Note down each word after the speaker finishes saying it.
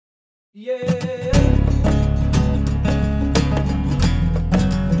Yeah. Yeah.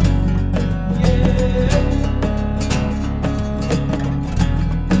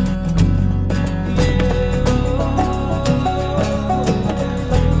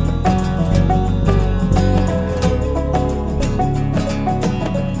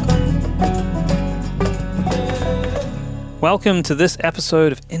 Welcome to this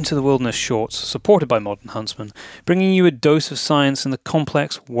episode of Into the Wilderness Shorts, supported by Modern Huntsman, bringing you a dose of science in the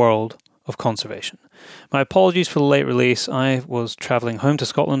complex world of conservation. My apologies for the late release. I was travelling home to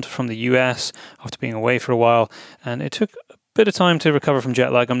Scotland from the US after being away for a while, and it took a bit of time to recover from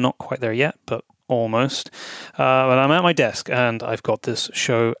jet lag. I'm not quite there yet, but almost. But I'm at my desk, and I've got this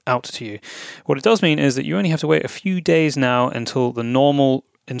show out to you. What it does mean is that you only have to wait a few days now until the normal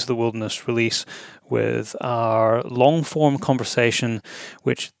Into the Wilderness release with our long-form conversation,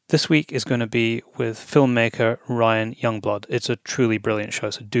 which this week is going to be with filmmaker Ryan Youngblood. It's a truly brilliant show,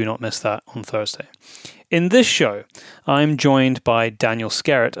 so do not miss that on Thursday. In this show, I'm joined by Daniel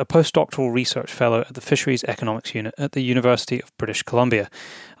Skerritt, a postdoctoral research fellow at the Fisheries Economics Unit at the University of British Columbia.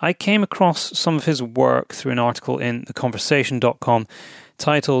 I came across some of his work through an article in theconversation.com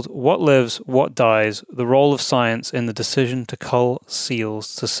titled What Lives, What Dies, The Role of Science in the Decision to Cull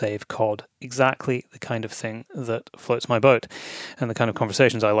Seals to Save Cod. Exactly the kind of thing that floats my boat and the kind of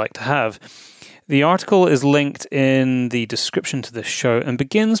conversations I like to have. The article is linked in the description to this show and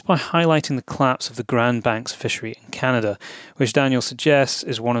begins by highlighting the collapse of the Grand Banks fishery in Canada, which Daniel suggests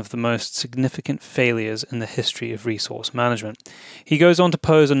is one of the most significant failures in the history of resource management. He goes on to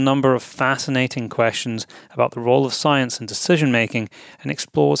pose a number of fascinating questions about the role of science in decision-making and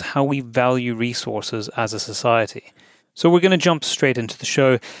explores how we value resources as a society. So we're going to jump straight into the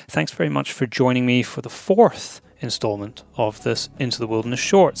show. Thanks very much for joining me for the fourth installment of this Into the Wilderness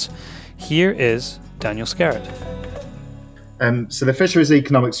Shorts. Here is Daniel Skerritt. So the Fisheries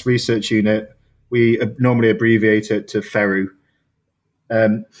Economics Research Unit, we normally abbreviate it to FERU.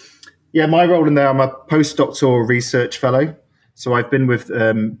 My role in there, I'm a postdoctoral research fellow. So I've been with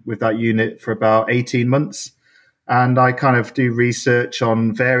that unit for about 18 months. And I kind of do research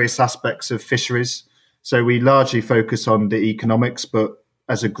on various aspects of fisheries. So we largely focus on the economics, but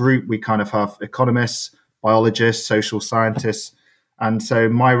as a group, we kind of have economists, biologists, social scientists. And so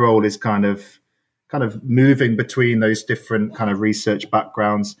my role is kind of moving between those different kind of research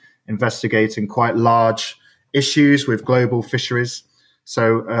backgrounds, investigating quite large issues with global fisheries.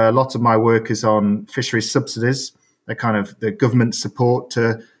 So a lot of my work is on fisheries subsidies, the government support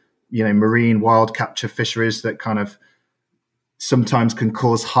to, marine wild capture fisheries that kind of sometimes can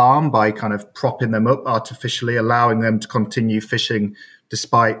cause harm by kind of propping them up artificially, allowing them to continue fishing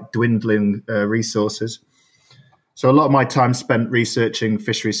despite dwindling resources. So a lot of my time spent researching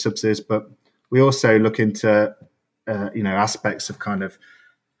fisheries subsidies, but we also look into, aspects of kind of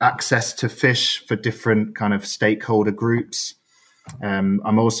access to fish for different kind of stakeholder groups.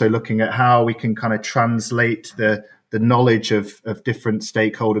 I'm also looking at how we can kind of translate the knowledge of different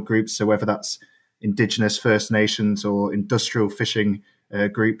stakeholder groups. So whether that's Indigenous, First Nations or industrial fishing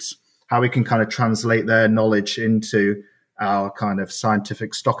groups, how we can kind of translate their knowledge into our kind of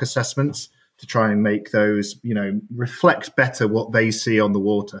scientific stock assessments to try and make those, reflect better what they see on the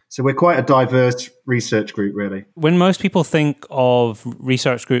water. So we're quite a diverse research group, really. When most people think of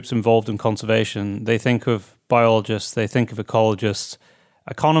research groups involved in conservation, they think of biologists, they think of ecologists.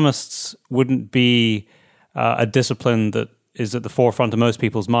 Economists wouldn't be a discipline that is at the forefront of most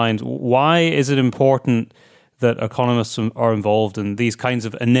people's minds. Why is it important that economists are involved in these kinds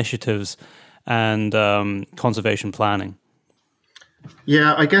of initiatives and conservation planning?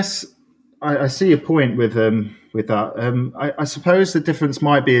 Yeah, I guess I see your point with that. I suppose the difference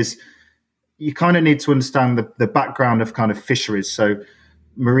might be is you kind of need to understand the background of kind of fisheries. So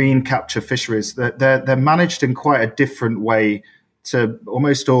marine capture fisheries, they're managed in quite a different way to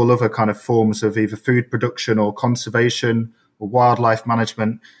almost all other kind of forms of either food production or conservation or wildlife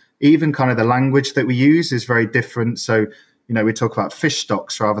management. Even kind of the language that we use is very different. So, we talk about fish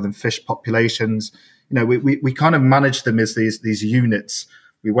stocks rather than fish populations. We kind of manage them as these units.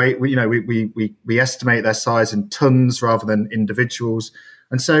 We estimate their size in tons rather than individuals.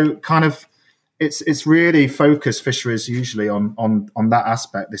 And so kind of it's really focused fisheries usually on that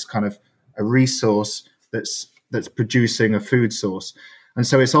aspect, this kind of a resource that's producing a food source. And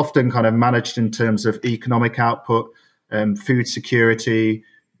so it's often kind of managed in terms of economic output, food security,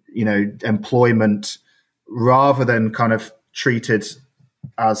 employment, rather than kind of treated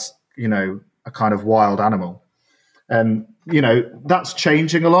as, a kind of wild animal. That's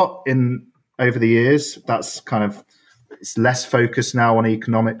changing a lot over the years. It's less focused now on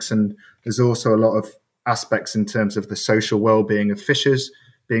economics, and there's also a lot of aspects in terms of the social well-being of fishers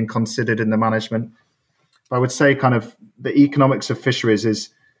being considered in the management. But I would say kind of the economics of fisheries is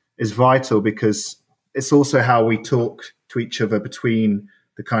vital because it's also how we talk to each other between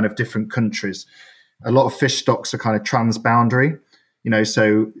the kind of different countries. A lot of fish stocks are kind of transboundary,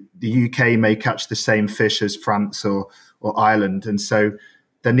 so the UK may catch the same fish as France or Ireland. And so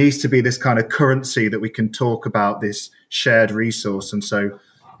there needs to be this kind of currency that we can talk about this shared resource. And so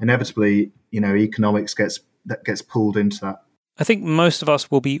inevitably, economics gets pulled into that. I think most of us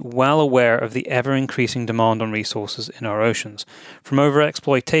will be well aware of the ever-increasing demand on resources in our oceans. From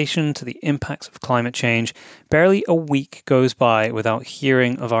overexploitation to the impacts of climate change, barely a week goes by without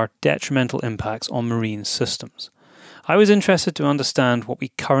hearing of our detrimental impacts on marine systems. I was interested to understand what we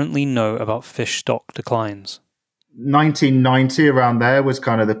currently know about fish stock declines. 1990, around there, was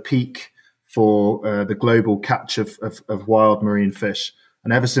kind of the peak for the global catch of wild marine fish.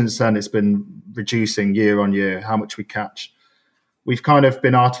 And ever since then, it's been reducing year on year, how much we catch. We've kind of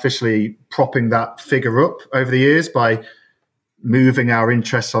been artificially propping that figure up over the years by moving our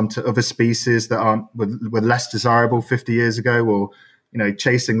interests onto other species that were less desirable 50 years ago, or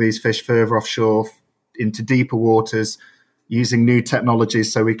chasing these fish further offshore into deeper waters, using new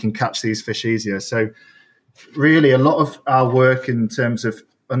technologies so we can catch these fish easier. So really a lot of our work in terms of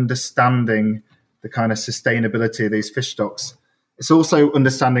understanding the kind of sustainability of these fish stocks, it's also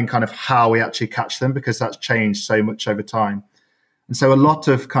understanding kind of how we actually catch them, because that's changed so much over time. And so a lot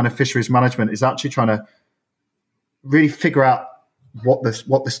of kind of fisheries management is actually trying to really figure out what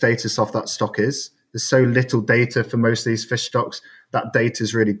the status of that stock is. There's so little data for most of these fish stocks. That data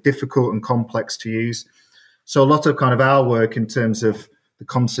is really difficult and complex to use. So a lot of kind of our work in terms of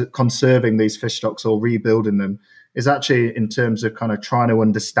the conserving these fish stocks or rebuilding them is actually in terms of kind of trying to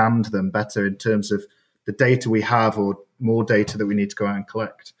understand them better in terms of the data we have or more data that we need to go out and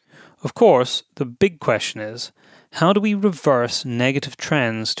collect. Of course, the big question is, how do we reverse negative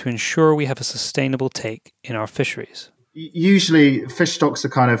trends to ensure we have a sustainable take in our fisheries? Usually fish stocks are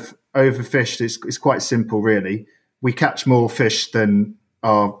kind of overfished. It's quite simple, really. We catch more fish than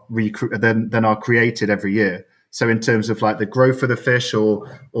are created every year. So in terms of like the growth of the fish or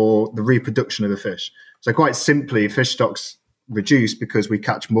the reproduction of the fish. So quite simply, fish stocks reduce because we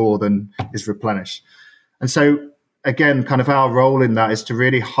catch more than is replenished. And so again, kind of our role in that is to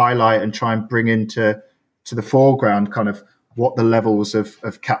really highlight and try and bring into the foreground kind of what the levels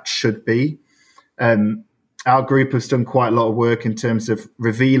of catch should be. Our group has done quite a lot of work in terms of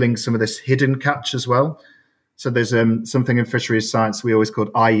revealing some of this hidden catch as well. So there's something in fisheries science we always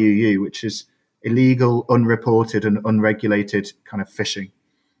called IUU, which is illegal, unreported and unregulated kind of fishing.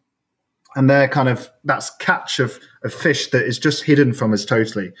 And that's catch of fish that is just hidden from us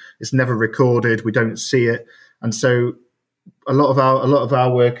totally. It's never recorded. We don't see it. And so a lot of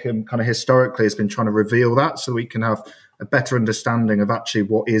our work kind of historically has been trying to reveal that so we can have a better understanding of actually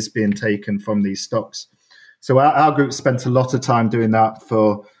what is being taken from these stocks. So our group spent a lot of time doing that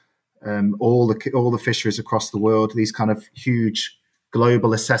for all the fisheries across the world, these kind of huge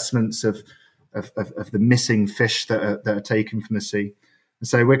global assessments of the missing fish that are taken from the sea. And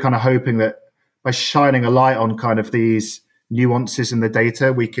so we're kind of hoping that by shining a light on kind of these nuances in the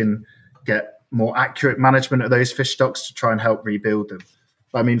data, we can get more accurate management of those fish stocks to try and help rebuild them.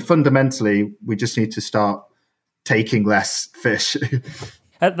 But I mean, fundamentally, we just need to start taking less fish.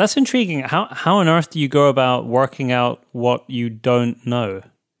 That's intriguing. How on earth do you go about working out what you don't know?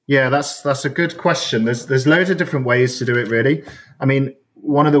 Yeah, that's a good question. There's loads of different ways to do it, really. I mean,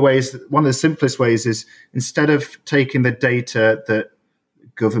 one of the simplest ways is instead of taking the data that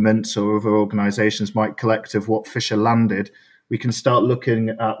governments or other organizations might collect of what fish are landed, we can start looking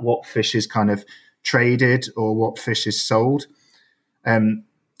at what fish is kind of traded or what fish is sold.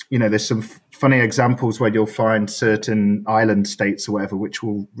 There's some funny examples where you'll find certain island states or whatever, which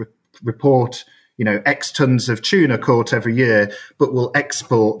will report, X tons of tuna caught every year, but will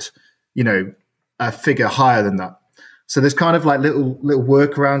export, a figure higher than that. So there's kind of like little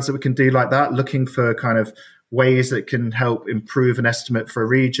workarounds that we can do like that, looking for kind of ways that can help improve an estimate for a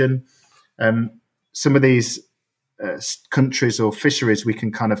region. Some of these countries or fisheries, we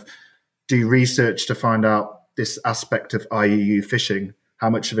can kind of do research to find out this aspect of IUU fishing, how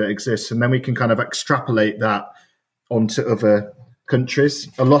much of it exists, and then we can kind of extrapolate that onto other countries.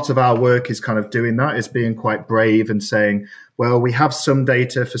 A lot of our work is kind of doing that, is being quite brave and saying, well, we have some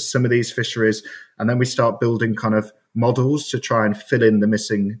data for some of these fisheries, and then we start building kind of models to try and fill in the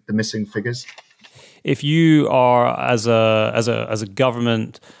missing figures. If you are as a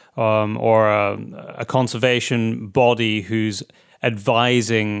government or a conservation body who's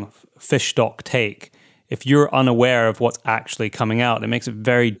advising fish stock take, if you're unaware of what's actually coming out, it makes it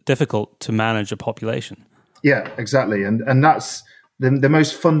very difficult to manage a population. Yeah, exactly. And that's the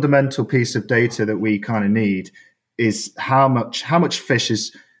most fundamental piece of data that we kind of need is how much fish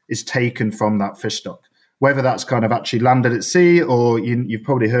is taken from that fish stock, whether that's kind of actually landed at sea, or you've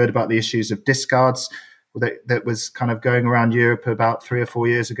probably heard about the issues of discards that was kind of going around Europe about 3 or 4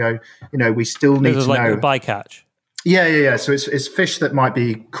 years ago. We still need to know. Like bycatch. Yeah. So it's fish that might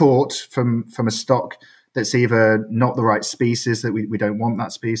be caught from a stock that's either not the right species, that we don't want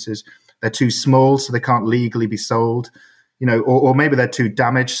that species. They're too small, so they can't legally be sold. Or maybe they're too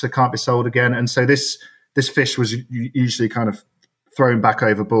damaged, so can't be sold again. And so this fish was usually kind of thrown back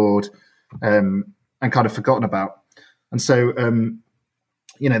overboard and kind of forgotten about. And so,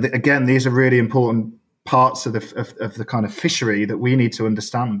 again, these are really important parts of the kind of fishery that we need to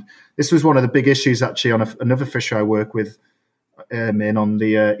understand. This was one of the big issues actually on another fishery I work with on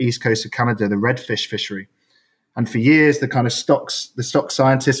the east coast of Canada, the redfish fishery. And for years, the stock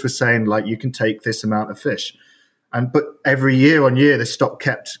scientists were saying, like, you can take this amount of fish. But every year on year, the stock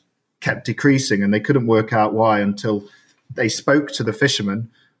kept decreasing, and they couldn't work out why until they spoke to the fishermen.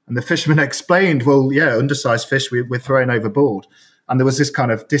 And the fishermen explained, well, yeah, undersized fish, we're throwing overboard. And there was this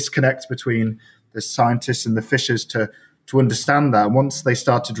kind of disconnect between the scientists and the fishers to understand that. And once they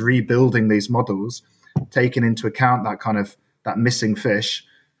started rebuilding these models, taking into account that missing fish,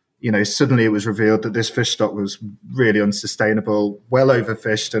 suddenly it was revealed that this fish stock was really unsustainable, well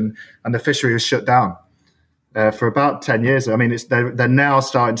overfished, and the fishery was shut down. For about 10 years. I mean, they're now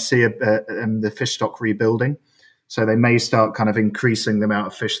starting to see the fish stock rebuilding. So they may start kind of increasing the amount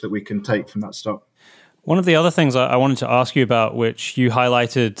of fish that we can take from that stock. One of the other things I wanted to ask you about, which you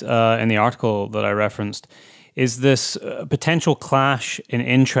highlighted in the article that I referenced, is this potential clash in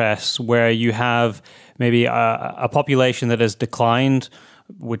interests where you have maybe a population that has declined,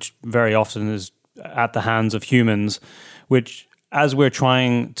 which very often is at the hands of humans, which, as we're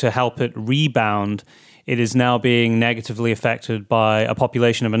trying to help it rebound, it is now being negatively affected by a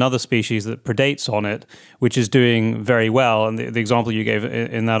population of another species that predates on it, which is doing very well. And the example you gave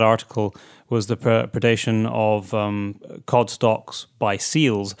in that article was the predation of cod stocks by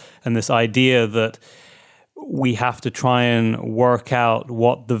seals, and this idea that we have to try and work out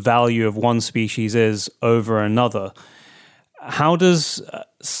what the value of one species is over another. How does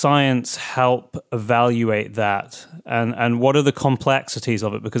science help evaluate that, and what are the complexities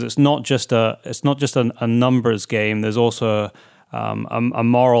of it? Because it's not just a numbers game. There's also a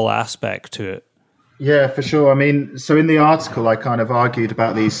moral aspect to it. Yeah, for sure. I mean, so in the article, I kind of argued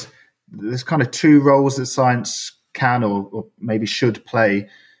about there's kind of two roles that science can or maybe should play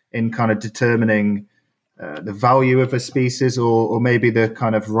in kind of determining the value of a species or maybe the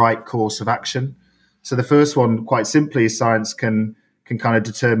kind of right course of action. So the first one, quite simply, science can kind of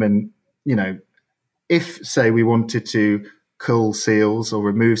determine, if, say, we wanted to cull seals or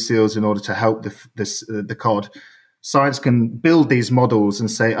remove seals in order to help the cod, science can build these models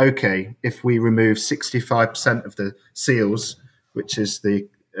and say, okay, if we remove 65% of the seals, which is the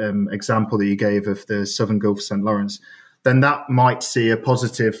example that you gave of the Southern Gulf of St. Lawrence, then that might see a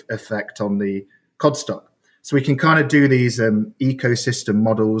positive effect on the cod stock. So we can kind of do these ecosystem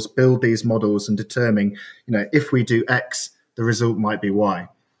models, build these models and determine, if we do X, the result might be Y.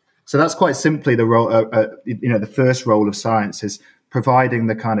 So that's quite simply the role, the first role of science is providing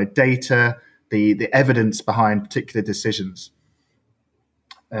the kind of data, the evidence behind particular decisions.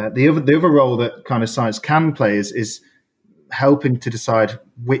 The other role that kind of science can play is helping to decide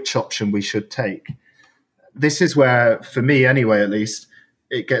which option we should take. This is where, for me anyway, at least,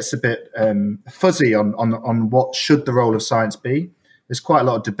 it gets a bit fuzzy on what should the role of science be. There's quite a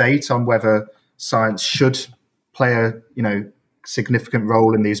lot of debate on whether science should play a significant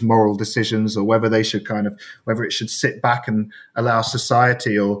role in these moral decisions, or whether whether it should sit back and allow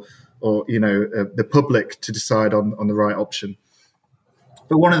society or the public to decide on the right option.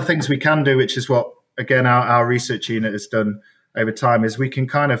 But one of the things we can do, which is what again our research unit has done over time, is we can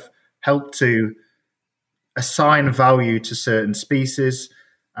kind of help to assign value to certain species.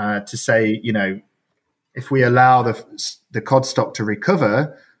 To say, if we allow the cod stock to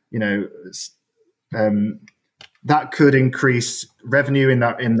recover, that could increase revenue in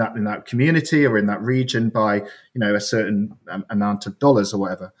that community or in that region by a certain amount of dollars or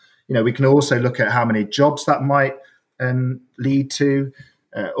whatever. We can also look at how many jobs that might lead to.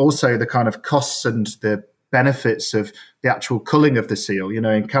 Also, the kind of costs and the benefits of the actual culling of the seal.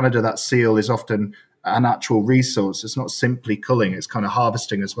 In Canada, that seal is often an actual resource. It's not simply culling, it's kind of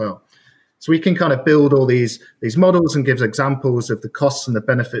harvesting as well. So we can kind of build all these models and give examples of the costs and the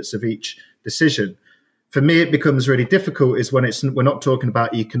benefits of each decision. For me, it becomes really difficult is when we're not talking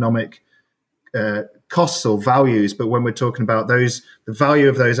about economic costs or values, but when we're talking about the value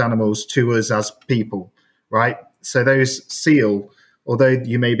of those animals to us as people, right? So those seal although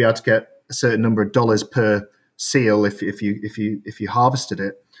you may be able to get a certain number of dollars per seal if you harvested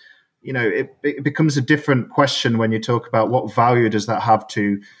it, it becomes a different question when you talk about what value does that have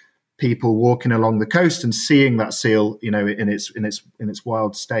to people walking along the coast and seeing that seal, in its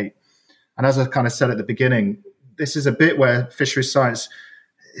wild state. And as I kind of said at the beginning, this is a bit where fisheries science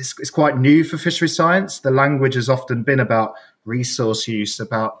is quite new for fisheries science. The language has often been about resource use,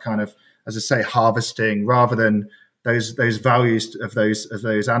 about kind of, as I say, harvesting, rather than those values of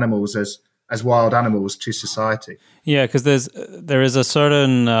those animals as wild animals to society. Yeah, because there is a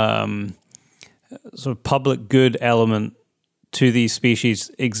certain sort of public good element to these species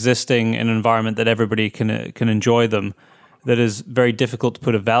existing in an environment that everybody can enjoy them, that is very difficult to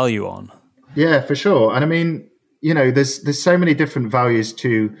put a value on. Yeah, for sure. And I mean, there's so many different values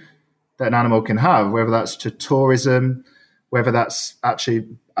that an animal can have, whether that's to tourism, whether that's actually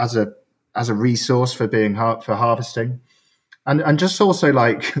as a resource for harvesting, and just also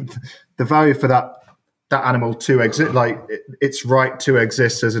like the value for that animal to exist, like its right to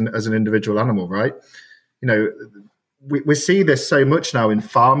exist as an individual animal, right? We see this so much now in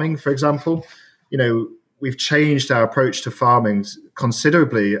farming, for example. We've changed our approach to farming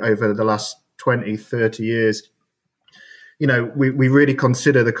considerably over the last 20, 30 years. We really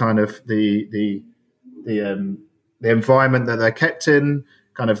consider the kind of the environment that they're kept in,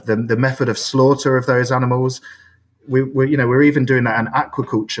 kind of the method of slaughter of those animals. We're even doing that in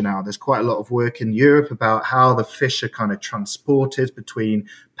aquaculture now. There's quite a lot of work in Europe about how the fish are kind of transported between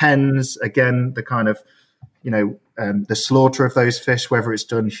pens. Again, the kind of the slaughter of those fish, whether it's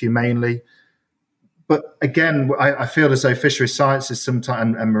done humanely. But again, I feel as though fisheries science is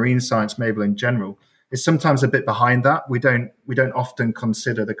sometimes, and marine science maybe in general, is sometimes a bit behind that. We don't often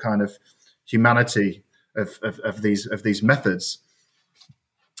consider the kind of humanity of these methods.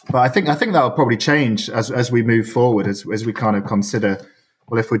 But I think that will probably change as we move forward, as we kind of consider,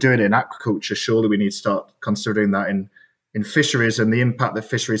 well, if we're doing it in aquaculture, surely we need to start considering that in fisheries and the impact that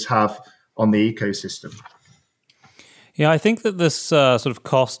fisheries have on the ecosystem. Yeah, I think that this sort of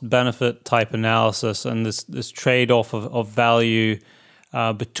cost-benefit type analysis and this trade-off of value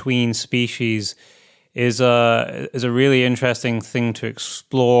between species is a really interesting thing to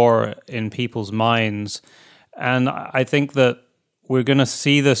explore in people's minds. And I think that we're going to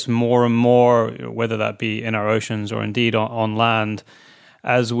see this more and more, whether that be in our oceans or indeed on land,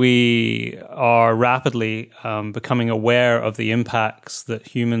 as we are rapidly becoming aware of the impacts that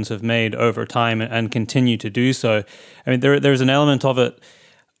humans have made over time and continue to do so. I mean, there's an element of it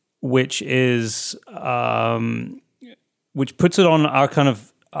which is which puts it on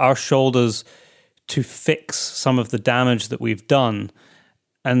our shoulders to fix some of the damage that we've done.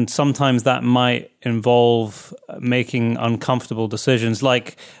 And sometimes that might involve making uncomfortable decisions,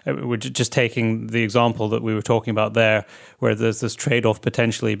 like we're just taking the example that we were talking about there, where there's this trade-off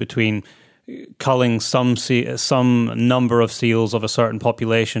potentially between culling some number of seals of a certain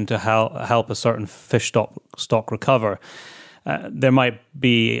population to help a certain fish stock recover. There might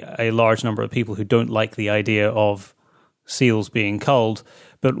be a large number of people who don't like the idea of seals being culled,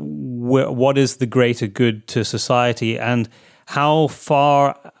 but what is the greater good to society, and how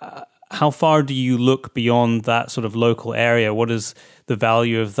far do you look beyond that sort of local area? What is the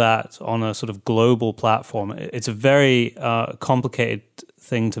value of that on a sort of global platform? It's a very complicated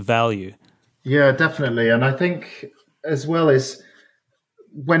thing to value. Yeah, definitely. And I think as well as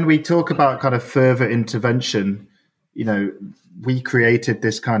when we talk about kind of further intervention, we created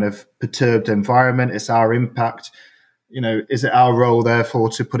this kind of perturbed environment. It's our impact. Is it our role, therefore,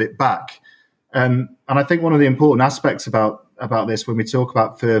 to put it back? And I think one of the important aspects about this when we talk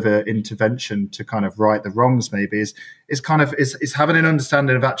about further intervention to kind of right the wrongs maybe is having an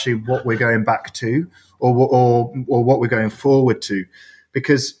understanding of actually what we're going back to or what we're going forward to,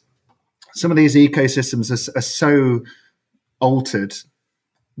 because some of these ecosystems are so altered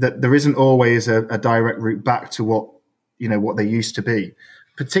that there isn't always a direct route back to what they used to be,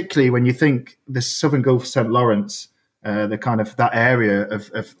 particularly when you think the southern Gulf of St. Lawrence, the kind of that area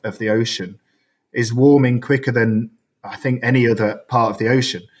of the ocean is warming quicker than I think any other part of the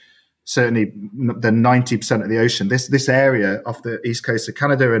ocean, certainly than 90% of the ocean. This area off the east coast of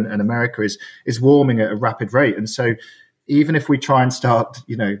Canada and America is warming at a rapid rate. And so even if we try and start,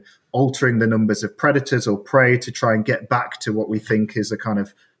 altering the numbers of predators or prey to try and get back to what we think is a kind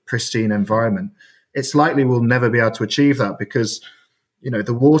of pristine environment, it's likely we'll never be able to achieve that because,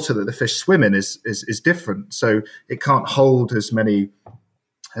 the water that the fish swim in is different. So it can't hold as many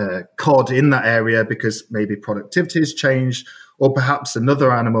cod in that area because maybe productivity has changed, or perhaps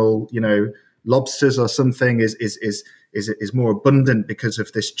another animal, lobsters or something is more abundant because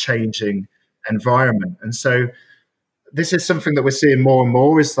of this changing environment. And so this is something that we're seeing more and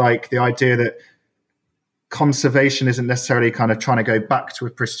more, is like the idea that conservation isn't necessarily kind of trying to go back to a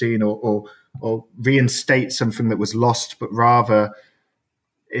pristine or reinstate something that was lost, but rather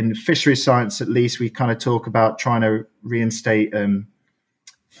in fisheries science, at least, we kind of talk about trying to reinstate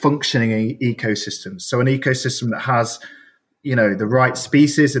functioning ecosystems. So an ecosystem that has, the right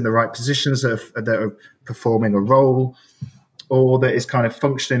species in the right positions that are performing a role, or that is kind of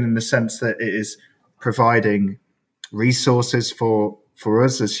functioning in the sense that it is providing resources for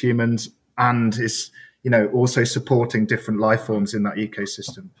us as humans, and is, also supporting different life forms in that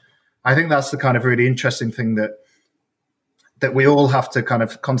ecosystem. I think that's the kind of really interesting thing that we all have to kind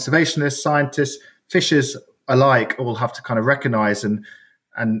of, conservationists, scientists, fishers alike, all have to kind of recognize and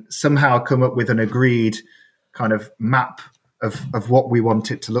somehow come up with an agreed kind of map of what we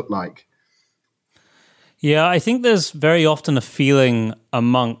want it to look like. Yeah, I think there's very often a feeling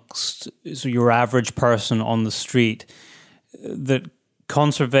amongst your average person on the street that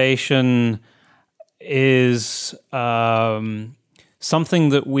conservation is something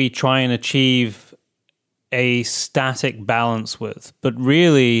that we try and achieve a static balance with. But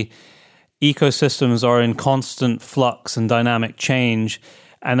really, ecosystems are in constant flux and dynamic change.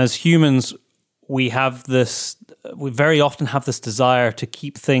 And as humans, we very often have this desire to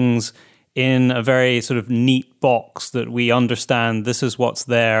keep things in a very sort of neat box that we understand this is what's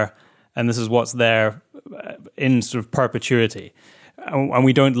there and this is what's there in sort of perpetuity. And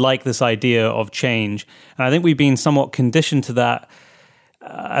we don't like this idea of change. And I think we've been somewhat conditioned to that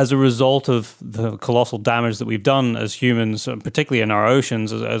as a result of the colossal damage that we've done as humans, particularly in our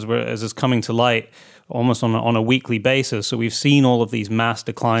oceans, as is coming to light almost on a weekly basis. So we've seen all of these mass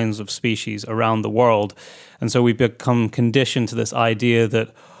declines of species around the world. And so we've become conditioned to this idea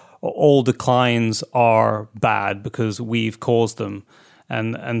that all declines are bad because we've caused them.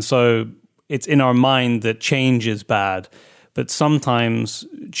 And so it's in our mind that change is bad. But sometimes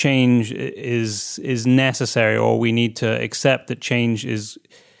change is necessary, or we need to accept that change is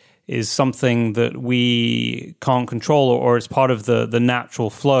something that we can't control, or it's part of the natural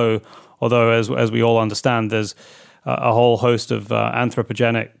flow. Although, as we all understand, there's a whole host of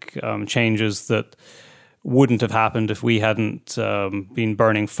anthropogenic changes that wouldn't have happened if we hadn't been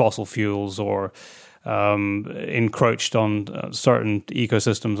burning fossil fuels or encroached on certain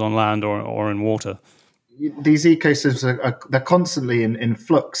ecosystems on land or in water. These ecosystems they're constantly in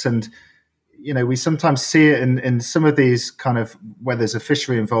flux, and we sometimes see it in some of these kind of, where there's a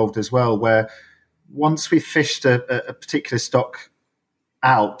fishery involved as well, where once we've fished a particular stock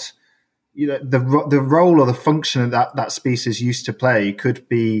out, the role or the function that species used to play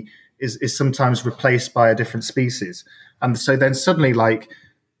is sometimes replaced by a different species. And so then suddenly,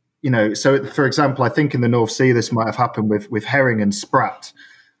 so for example, I think in the North Sea this might have happened with herring and sprat,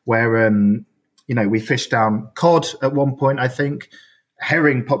 where we fished down cod at one point. I think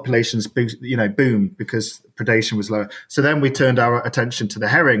herring populations boomed because predation was low. So then we turned our attention to the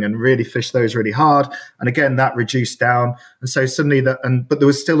herring and really fished those really hard. And again, that reduced down. And so suddenly but there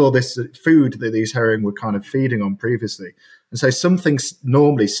was still all this food that these herring were kind of feeding on previously. And so something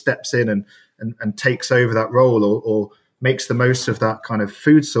normally steps in and takes over that role, or makes the most of that kind of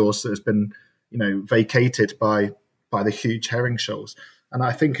food source that has been, vacated by the huge herring shoals. And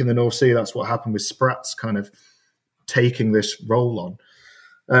I think in the North Sea, that's what happened with sprats kind of taking this role on.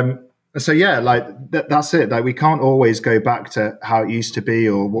 So yeah, that's it. We can't always go back to how it used to be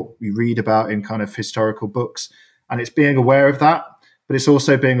or what we read about in kind of historical books. And it's being aware of that, but it's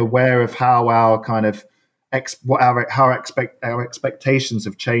also being aware of how our kind of our expectations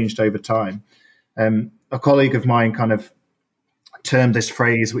have changed over time. A colleague of mine kind of termed this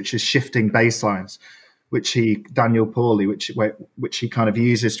phrase, which is shifting baselines, Daniel Pauly, which he kind of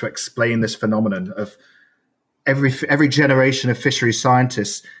uses to explain this phenomenon of every generation of fisheries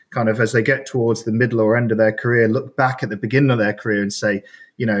scientists, kind of as they get towards the middle or end of their career, look back at the beginning of their career and say,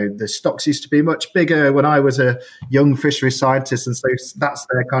 the stocks used to be much bigger when I was a young fisheries scientist, and so that's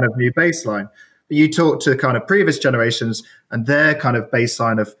their kind of new baseline. But you talk to kind of previous generations, and their kind of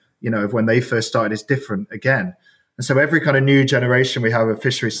baseline of of when they first started is different again. And so every kind of new generation we have of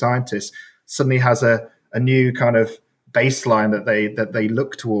fisheries scientists suddenly has a new kind of baseline that they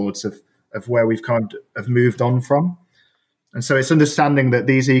look towards of where we've kind of moved on from. And so it's understanding that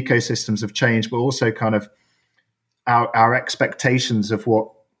these ecosystems have changed, but also kind of our expectations of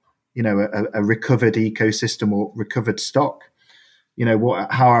what, a recovered ecosystem or recovered stock,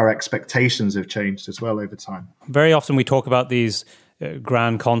 how our expectations have changed as well over time. Very often we talk about these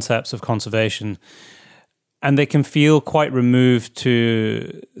grand concepts of conservation, and they can feel quite removed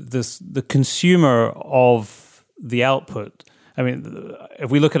to the consumer of the output. I mean, if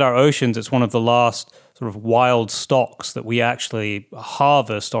we look at our oceans, it's one of the last sort of wild stocks that we actually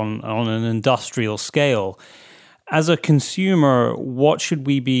harvest on an industrial scale. As a consumer, what should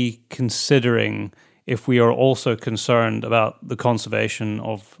we be considering if we are also concerned about the conservation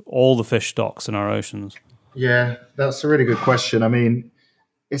of all the fish stocks in our oceans? Yeah, that's a really good question. I mean,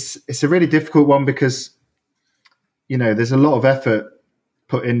 it's a really difficult one because, there's a lot of effort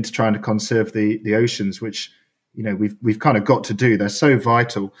put into trying to conserve the oceans, which, we've kind of got to do. They're so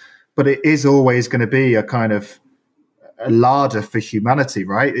vital, but it is always going to be a kind of a larder for humanity,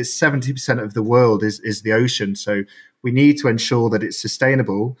 right? It's 70% of the world is the ocean. So we need to ensure that it's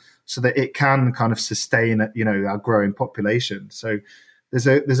sustainable so that it can kind of sustain, our growing population. So there's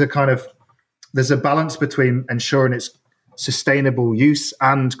a balance between ensuring its sustainable use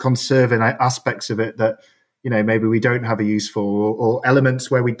and conserving aspects of it that, maybe we don't have a use for, or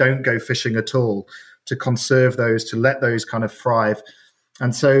elements where we don't go fishing at all, to conserve those, to let those kind of thrive.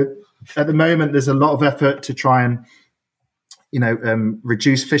 And so at the moment, there's a lot of effort to try and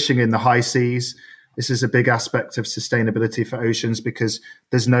reduce fishing in the high seas. This is a big aspect of sustainability for oceans because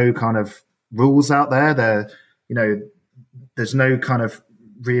there's no kind of rules out there. There's no kind of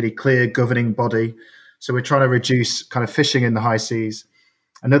really clear governing body. So we're trying to reduce kind of fishing in the high seas.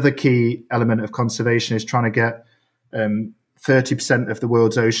 Another key element of conservation is trying to get 30% of the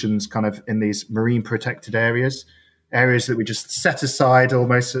world's oceans kind of in these marine protected areas that we just set aside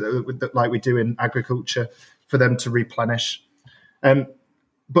almost like we do in agriculture for them to replenish.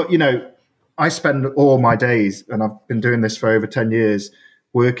 But, I spend all my days, and I've been doing this for over 10 years,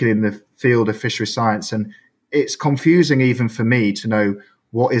 working in the field of fishery science. And it's confusing even for me to know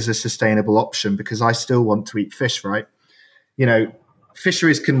what is a sustainable option because I still want to eat fish, right?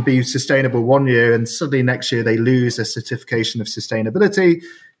 Fisheries can be sustainable one year and suddenly next year they lose a certification of sustainability.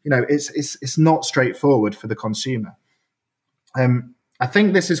 It's not straightforward for the consumer. I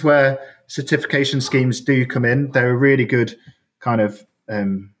think this is where certification schemes do come in. They're a really good kind of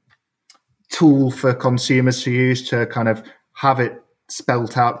tool for consumers to use to kind of have it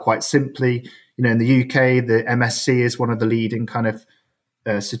spelt out quite simply. In the UK, the MSC is one of the leading kind of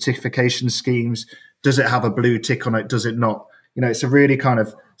certification schemes. Does it have a blue tick on it? Does it not? It's a really kind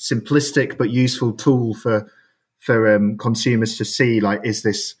of simplistic but useful tool for consumers to see, like, is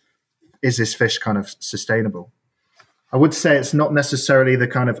this fish kind of sustainable? I would say it's not necessarily the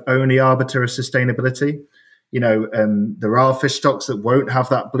kind of only arbiter of sustainability. There are fish stocks that won't have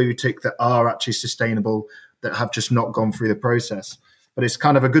that blue tick that are actually sustainable, that have just not gone through the process. But it's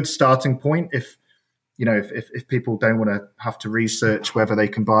kind of a good starting point if people don't want to have to research whether they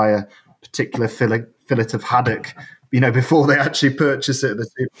can buy a particular fillet of haddock, before they actually purchase it at the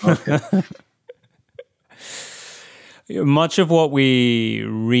supermarket. Much of what we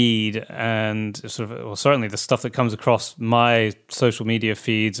read and certainly the stuff that comes across my social media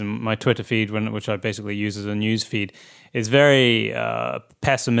feeds and my Twitter feed, which I basically use as a news feed, is very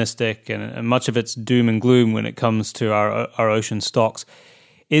pessimistic, and much of it's doom and gloom when it comes to our ocean stocks.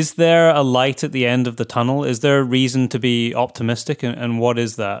 Is there a light at the end of the tunnel? Is there a reason to be optimistic, and what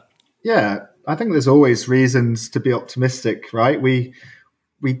is that? Yeah, I think there's always reasons to be optimistic, right? We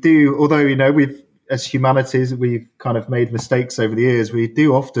do, although, we've, as humanities, we've kind of made mistakes over the years. We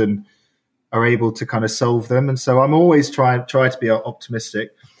do often are able to kind of solve them. And so I'm always try to be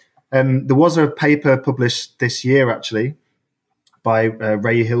optimistic. There was a paper published this year, actually, by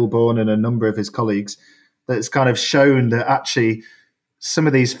Ray Hilborn and a number of his colleagues that's kind of shown that actually some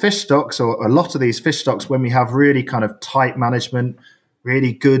of these fish stocks, or a lot of these fish stocks, when we have really kind of tight management,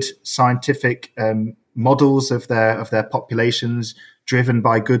 really good scientific models of their populations driven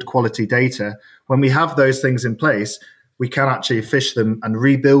by good quality data, when we have those things in place, we can actually fish them and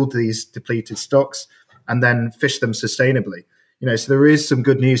rebuild these depleted stocks and then fish them sustainably. So there is some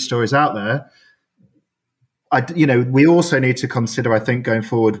good news stories out there. We also need to consider, I think, going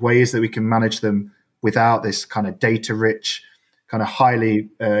forward, ways that we can manage them without this kind of data-rich, kind of highly,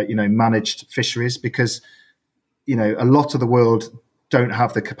 managed fisheries, because, a lot of the world don't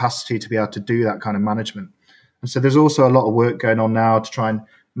have the capacity to be able to do that kind of management. And so there's also a lot of work going on now to try and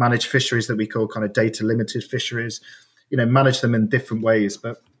manage fisheries that we call kind of data limited fisheries, manage them in different ways.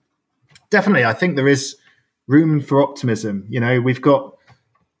 But definitely, I think there is room for optimism. We've got,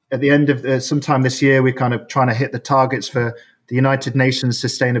 at the end of sometime this year, we're kind of trying to hit the targets for the United Nations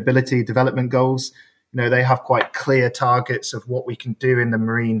Sustainability Development Goals. They have quite clear targets of what we can do in the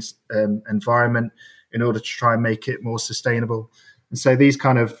marine environment in order to try and make it more sustainable. And so these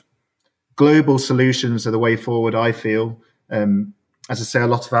kind of global solutions are the way forward, I feel. As I say, a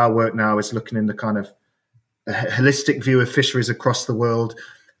lot of our work now is looking in the kind of a holistic view of fisheries across the world,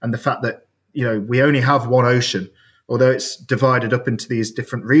 and the fact that, we only have one ocean, although it's divided up into these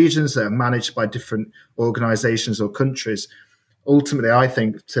different regions that are managed by different organizations or countries, ultimately, I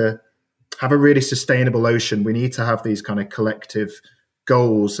think to have a really sustainable ocean, we need to have these kind of collective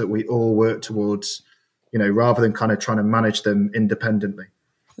goals that we all work towards, rather than kind of trying to manage them independently.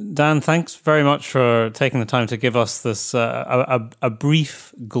 Dan, thanks very much for taking the time to give us this a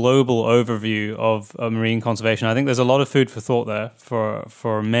brief global overview of marine conservation. I think there's a lot of food for thought there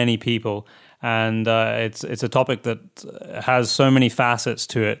for many people, and it's a topic that has so many facets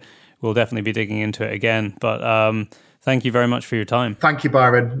to it. We'll definitely be digging into it again, but thank you very much for your time. Thank you,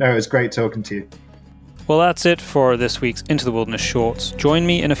 Byron. No, it was great talking to you. Well, that's it for this week's Into the Wilderness Shorts. Join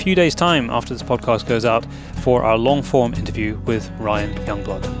me in a few days' time after this podcast goes out for our long-form interview with Ryan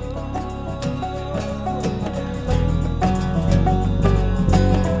Youngblood.